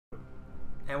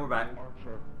And we're back.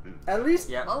 At least,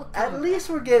 at least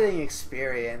we're getting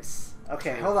experience.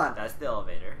 Okay, hold on. That's the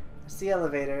elevator. That's the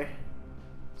elevator.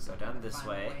 So down this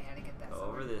way. Go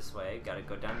over this way. Gotta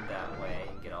go down that way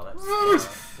and get all that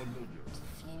stuff.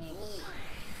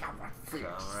 Come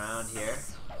around here.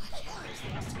 There's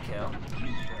things to kill.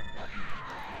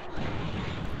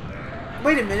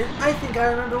 Wait a minute. I think I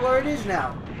remember where it is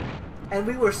now. And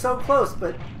we were so close,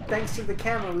 but thanks to the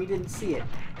camera, we didn't see it.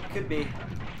 Could be.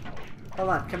 Hold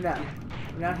on. Come down.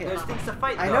 Come down here. There's things to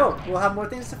fight, though. I know. We'll have more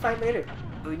things to fight later.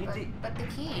 But we need to... But the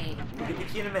key. We'll get the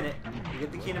key in a minute. We'll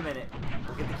get the key in a minute.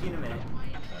 We'll get the key in a minute.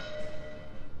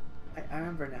 I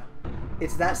remember now.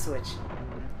 It's that switch.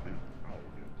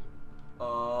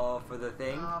 Oh, for the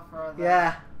thing? Oh, for the...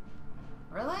 Yeah.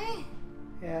 Really?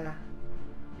 Yeah.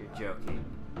 You're joking.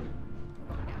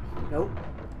 Nope.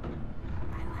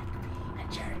 I like being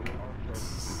a jerk.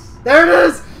 There it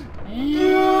is! He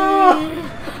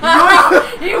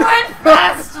went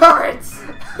fast towards.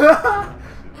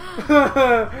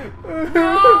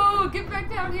 No, get back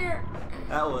down here.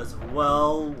 That was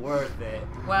well worth it.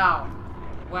 Wow.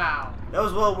 Wow. That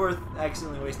was well worth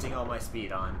accidentally wasting all my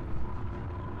speed on.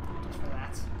 Just for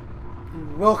that.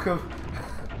 Welcome.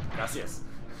 Gracias.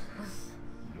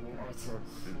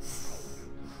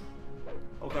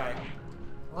 Okay.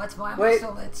 What's my Wait.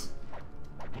 muscle lit?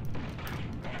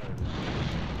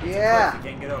 Yeah. We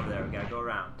can't get over there. We gotta go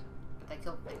around. But they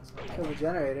killed things. Kill the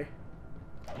generator.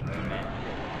 Alright.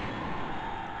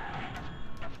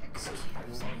 Excuse me.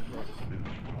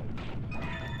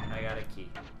 I got a key.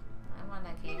 I want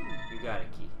that key. You got a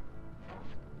key.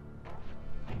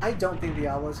 I don't think the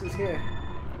obelisk is here.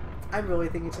 I really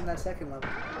think it's in that second level.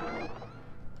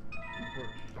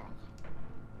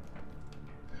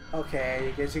 Okay,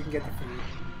 I guess you can get the food.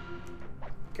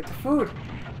 Get the food!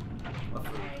 What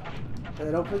food? And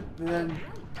then open, and then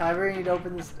Tiber, you need to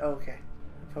open this. Oh, okay.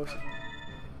 Potion.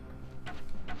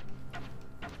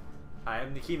 I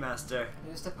am the keymaster.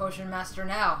 Who's the potion master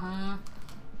now?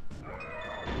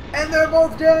 And they're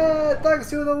both dead! Thanks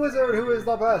to the wizard, who is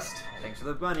the best! Thanks for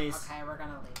the bunnies. Okay, we're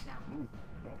gonna leave now.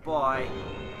 Boy.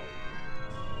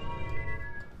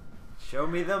 Show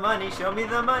me the money, show me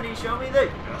the money, show me the...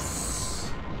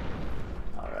 Yes!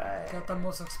 Alright. Got the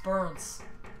most experience.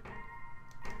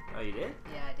 Oh, you did?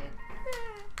 Yeah, I did.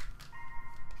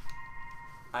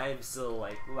 I'm still,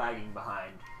 like, lagging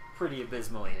behind. Pretty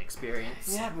abysmally in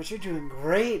experience. Yeah, but you're doing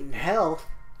great in health.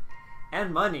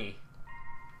 And money.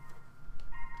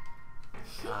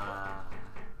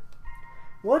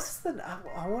 What's the...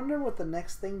 I wonder what the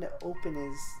next thing to open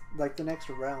is. Like, the next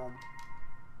realm.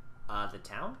 The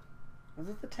town? Was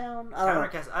it the town? I don't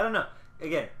know. I don't know.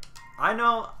 Again, I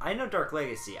know Dark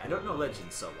Legacy. I don't know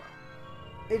Legends so well.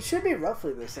 It should be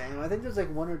roughly the same. I think there's like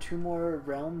 1 or 2 more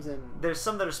realms, and There's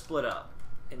some that are split up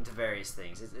into various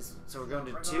things. So we're going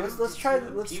to 2. let's try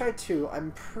 2.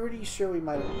 I'm pretty sure we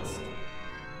might have missed.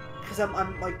 Because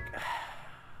I'm like,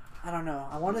 I don't know.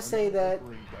 I want to say that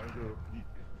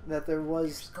there was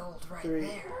There's gold right 3.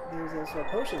 there. There's also a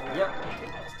potion. Right?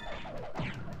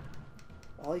 Yep.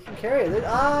 All you can carry. You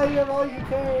have all you can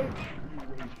carry.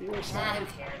 Nah, who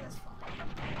cares?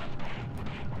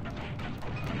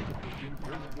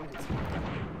 That's fine.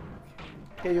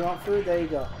 Okay, you want food? There you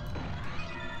go.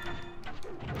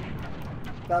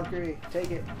 Valkyrie, take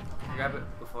it. Grab it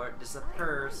before it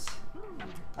disappears.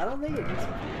 I don't think it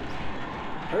disappears.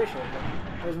 Pretty sure.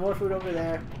 There's more food over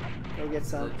there. Go get The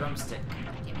some. drumstick.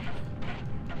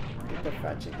 Get the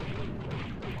fried chicken.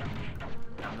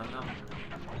 Nom nom nom.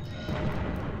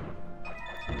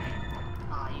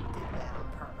 Aw, you did that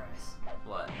on purpose.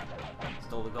 What?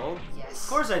 Stole the gold? Yes. Of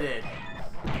course I did.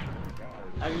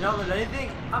 Have you not learned anything?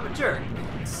 I'm a jerk.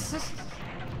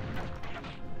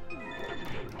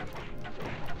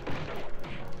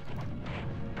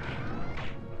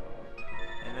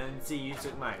 And then see, you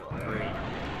took my gold. Great.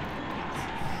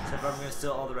 Except I'm gonna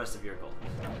steal all the rest of your gold.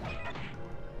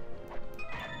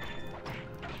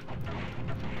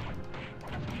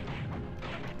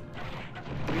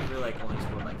 We've really like only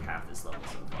explored like half this level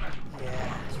so far.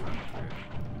 Yeah. Just running through.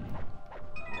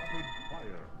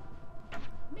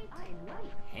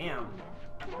 Ham.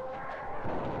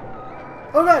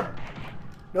 Oh god!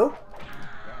 Nope.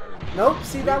 Nope.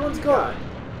 See, that one's gold.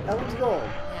 That one's gold.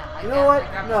 Yeah, You know what?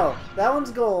 No, that one's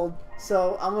gold.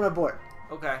 So I'm gonna abort.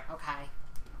 Okay. Okay.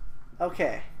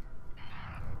 Okay.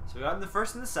 So we got in the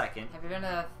first and the second. Have you been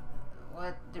to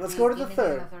what? Let's go to the The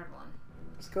third. third one.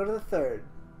 Let's go to the third.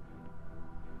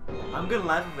 I'm gonna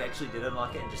laugh if we actually did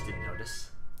unlock it and just didn't notice.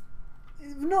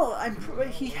 No,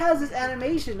 he has this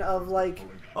animation of like,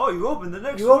 Oh, you opened the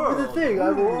next you world. open the thing,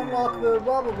 I will unlock the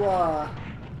blah blah blah.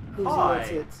 Who's Hi. what's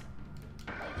it?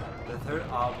 The third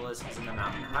obelisk is in the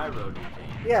mountain high road thing.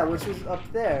 Yeah, which was up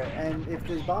there. And if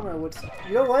this bomber would...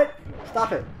 You know what?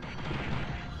 Stop it.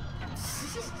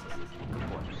 Good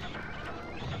boy.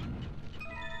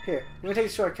 Here, we're gonna take a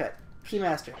shortcut.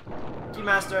 Keymaster.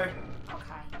 Keymaster.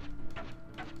 Okay.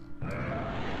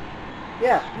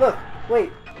 Yeah, look.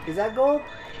 Wait, is that gold?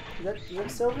 Is that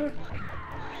silver?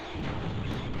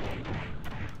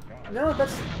 No,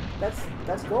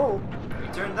 that's gold. We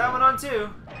turned that one on too.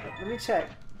 Let me check.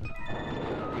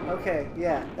 Okay,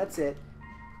 yeah, that's it.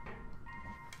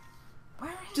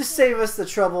 Where Just save us the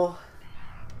trouble.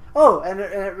 Oh, and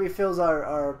it refills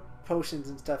our potions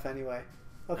and stuff anyway.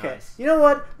 Okay, Nice. You know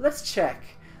what? Let's check.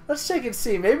 Let's check and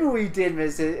see. Maybe we did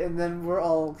miss it, and then we're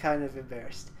all kind of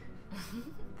embarrassed.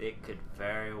 It could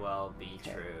very well be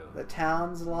Okay. true. The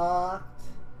town's locked.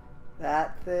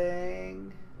 That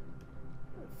thing.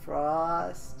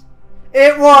 Frost.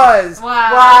 It was!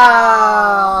 Wow.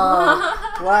 Wow!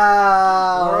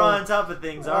 Wow! We're on top of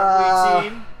things, aren't we,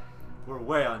 team? We're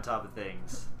way on top of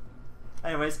things.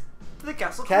 Anyways, to the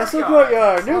castle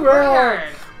Courtyard! New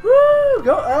round! Woo!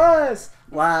 Go us!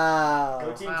 Wow!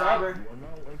 Go Team Wow. Tiber.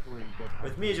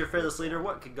 With me as your fearless leader,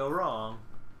 what could go wrong?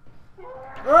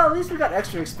 Well, at least we got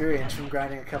extra experience from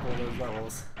grinding a couple of those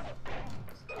levels.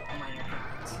 Minor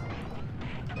cards.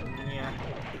 Yeah.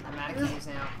 I'm out of keys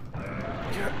now.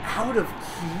 You're out of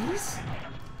keys?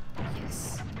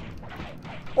 Yes.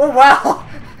 Oh wow!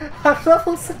 I'm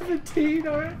level 17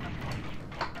 already.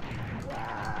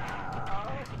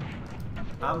 Wow.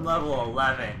 I'm level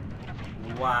 11.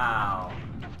 Wow.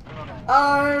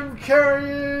 I'm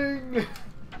carrying.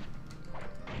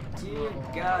 Dear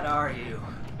God, are you?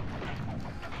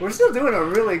 We're still doing a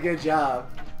really good job.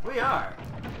 We are.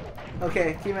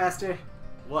 Okay, Keymaster,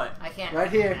 What? I can't. right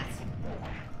here.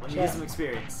 Let me get some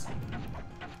experience.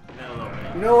 And then a little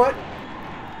bit. You know what?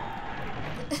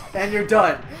 And you're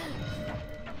done.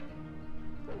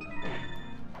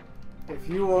 If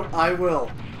you won't, I will.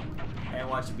 And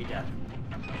watch it be death.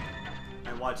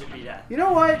 And watch it be death. You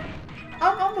know what?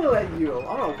 I'm gonna let you. I'm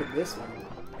gonna open this one.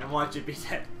 And watch it be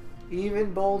death.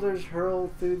 Even boulders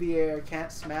hurled through the air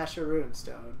can't smash a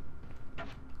runestone.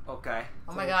 Okay.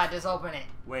 Oh my god, just open it.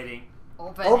 Waiting.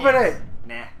 Open It!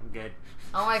 Nah, I'm good.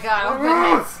 Oh my god,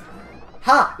 open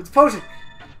Ha! It's potion!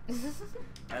 it.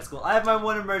 That's cool. I have my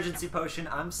one emergency potion.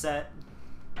 I'm set.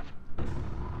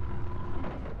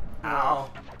 Ow.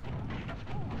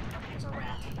 There's a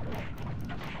rat.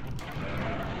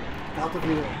 Out the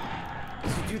wheel.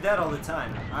 You do that all the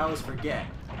time. I always forget.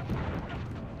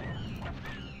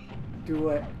 Do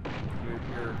what?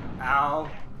 Your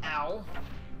ow. Ow.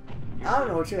 I don't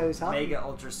know what you're talking about. Mega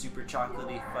ultra super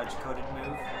chocolatey fudge coated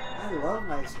move. I love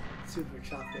my super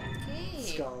chocolate Okay.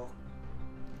 skull.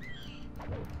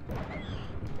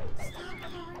 Stop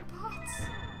throwing pots.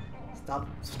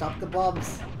 Stop the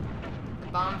bombs. The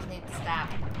bombs need to stop.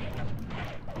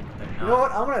 They're You know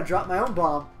what? I'm gonna drop my own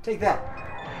bomb. Take that.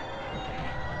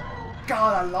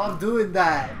 God, I love doing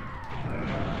that.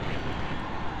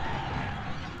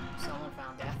 Someone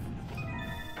found death.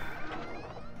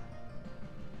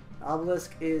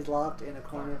 Obelisk is locked in a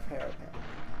corner of parapet.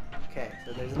 Okay,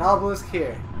 so there's an obelisk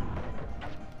here.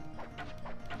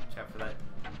 Watch out for that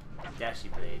dashy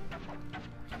blade.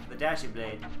 The dashy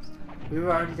blade. We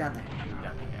were already down there. We're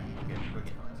done here. We're good. We're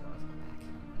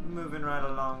good. Moving right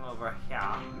along over here.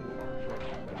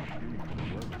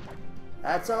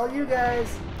 That's all you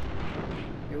guys.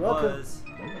 You're welcome. Was.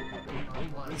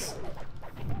 Was.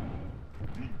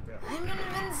 I'm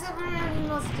invincible and he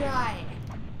must die.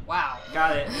 Wow.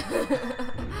 Got it.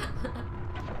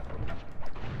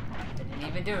 Didn't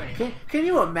even do anything. Can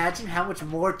you imagine how much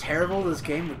more terrible this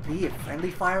game would be if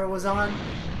Friendly Fire was on?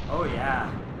 Oh yeah.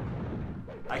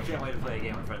 I can't wait to play a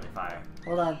game with friendly fire.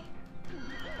 Hold on.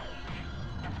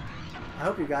 I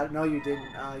hope you got it. No, you didn't.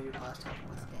 You lost it.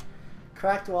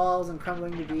 Cracked walls and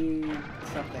crumbling to be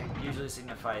something. Usually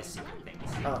signifies secret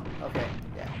things. Oh, okay.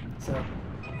 Yeah. So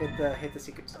hit the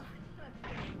secret stuff.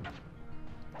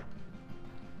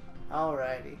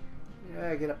 Alrighty.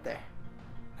 Yeah, get up there.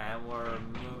 And we're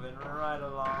moving right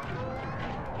along.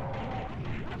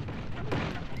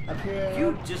 Up here.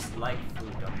 You just like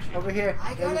food, don't you? Over here.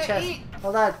 I There's a gotta chest. eat.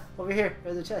 Hold on. Over here.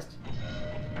 There's a chest.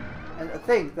 And a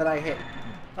thing that I hit.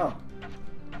 Oh,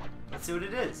 Let's see what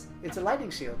it is. it's a lightning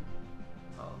shield.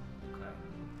 Oh, okay.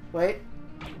 Wait.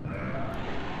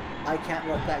 I can't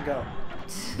let that go.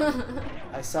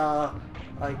 I saw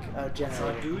like a So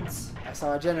generator. dudes, I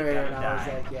saw a generator and I was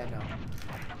die. like, yeah, no.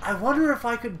 I wonder if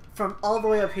I could from all the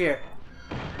way up here.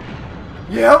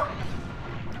 Yep.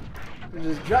 We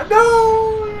just drop.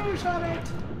 No, you shot it.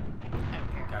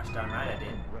 gosh darn right I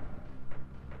did.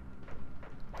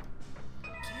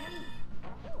 Okay.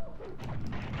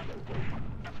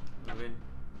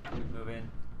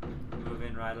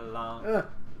 along.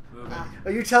 Moving.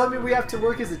 Are you telling me we have to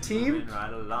work as a team? Moving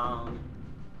right along.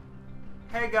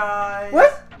 Hey guys.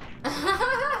 What?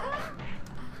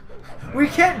 We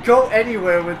can't go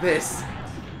anywhere with this.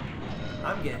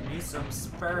 I'm getting you some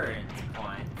experience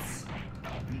points.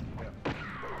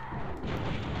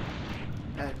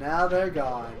 And now they're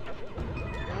gone. And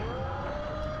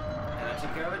I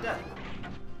took care of a death.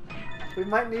 We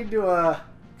might need to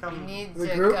We Come. need to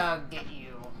regroup? go get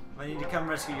you. I need to come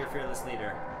rescue your fearless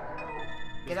leader.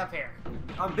 Get up here.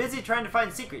 I'm busy trying to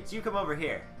find secrets. You come over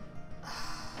here.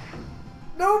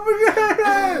 No,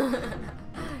 forget.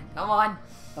 Come on.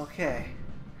 Okay.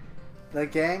 The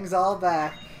gang's all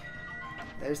back.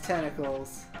 There's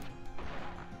tentacles.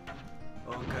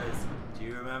 Oh, cause do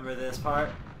you remember this part?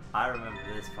 I remember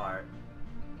this part.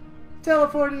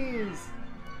 Teleporties!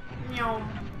 Meow.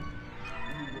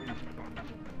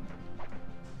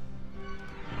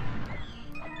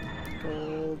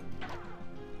 Gold.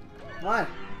 Come on.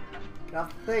 Get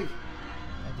off the thing.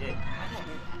 I did. I can't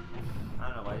do that. I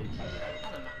don't know why did you do that.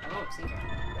 I don't know. Oh,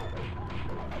 secret.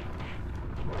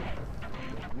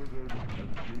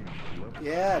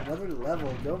 Yeah, another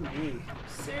level. Go me.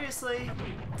 Seriously?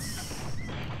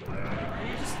 Are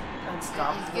you just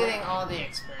unstoppable? He's getting all the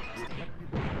experience,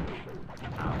 dude.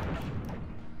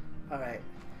 Alright.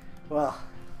 Well,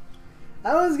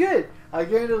 that was good. I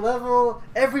gained a level.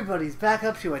 Everybody's back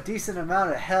up to a decent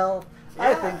amount of health.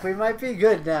 I Yeah. think we might be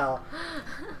good now.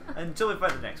 Until we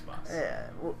find the next boss. Yeah.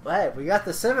 Hey, we got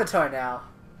the scimitar now.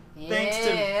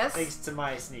 Yes. Thanks to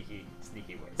my sneaky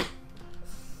ways.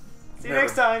 See you Never.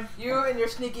 next time. You and your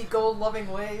sneaky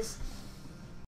gold-loving ways.